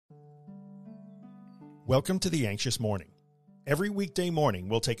Welcome to The Anxious Morning. Every weekday morning,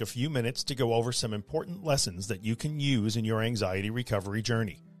 we'll take a few minutes to go over some important lessons that you can use in your anxiety recovery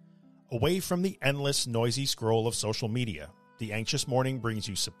journey. Away from the endless, noisy scroll of social media, The Anxious Morning brings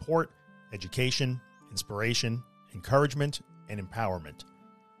you support, education, inspiration, encouragement, and empowerment.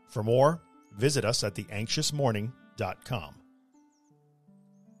 For more, visit us at theanxiousmorning.com.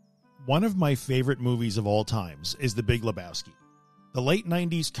 One of my favorite movies of all times is The Big Lebowski. The late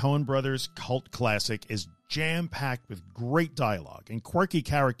 90s Coen Brothers cult classic is jam-packed with great dialogue and quirky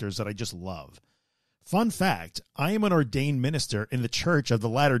characters that I just love. Fun fact, I am an ordained minister in the Church of the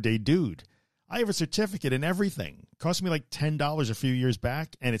Latter-day Dude. I have a certificate and everything. It cost me like $10 a few years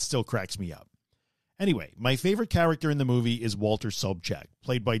back, and it still cracks me up. Anyway, my favorite character in the movie is Walter Sobchak,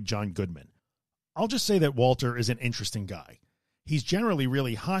 played by John Goodman. I'll just say that Walter is an interesting guy. He's generally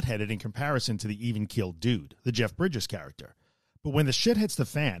really hot-headed in comparison to the even-keeled dude, the Jeff Bridges character. But when the shit hits the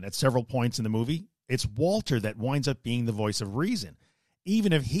fan at several points in the movie, it's Walter that winds up being the voice of reason,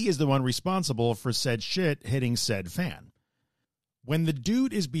 even if he is the one responsible for said shit hitting said fan. When the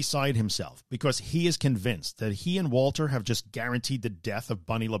dude is beside himself because he is convinced that he and Walter have just guaranteed the death of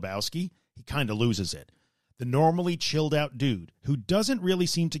Bunny Lebowski, he kind of loses it. The normally chilled out dude, who doesn't really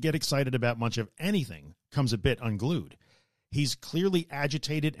seem to get excited about much of anything, comes a bit unglued. He's clearly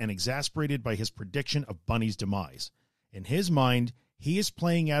agitated and exasperated by his prediction of Bunny's demise. In his mind, he is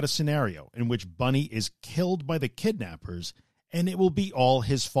playing out a scenario in which Bunny is killed by the kidnappers, and it will be all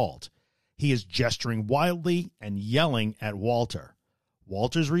his fault. He is gesturing wildly and yelling at Walter.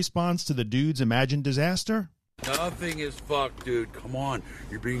 Walter's response to the dude's imagined disaster? Nothing is fucked, dude. Come on.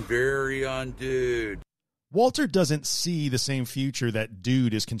 You're being very dude. Walter doesn't see the same future that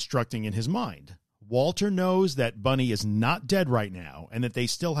dude is constructing in his mind. Walter knows that Bunny is not dead right now and that they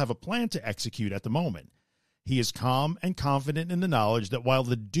still have a plan to execute at the moment. He is calm and confident in the knowledge that while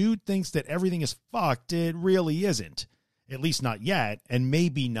the dude thinks that everything is fucked, it really isn't. At least not yet, and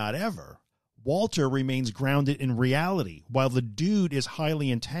maybe not ever. Walter remains grounded in reality, while the dude is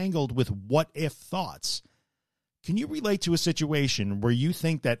highly entangled with what-if thoughts. Can you relate to a situation where you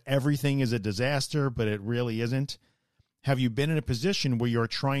think that everything is a disaster, but it really isn't? Have you been in a position where you're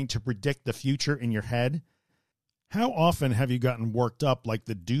trying to predict the future in your head? How often have you gotten worked up like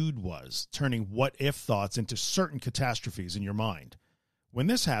the dude was, turning what-if thoughts into certain catastrophes in your mind? When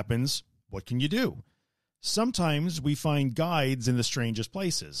this happens, what can you do? Sometimes we find guides in the strangest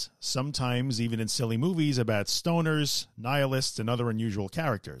places, sometimes even in silly movies about stoners, nihilists, and other unusual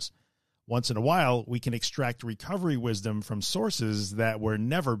characters. Once in a while, we can extract recovery wisdom from sources that were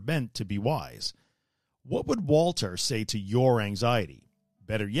never meant to be wise. What would Walter say to your anxiety?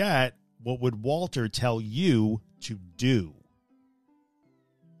 Better yet, what would Walter tell you to do?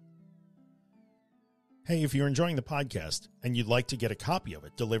 Hey, if you're enjoying the podcast and you'd like to get a copy of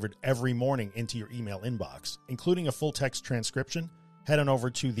it delivered every morning into your email inbox, including a full text transcription, head on over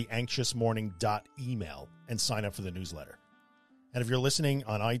to theanxiousmorning.email and sign up for the newsletter. And if you're listening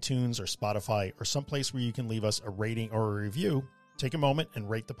on iTunes or Spotify or someplace where you can leave us a rating or a review, take a moment and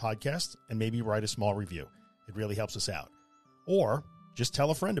rate the podcast and maybe write a small review. It really helps us out. Or just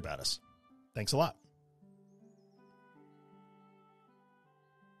tell a friend about us. Thanks a lot.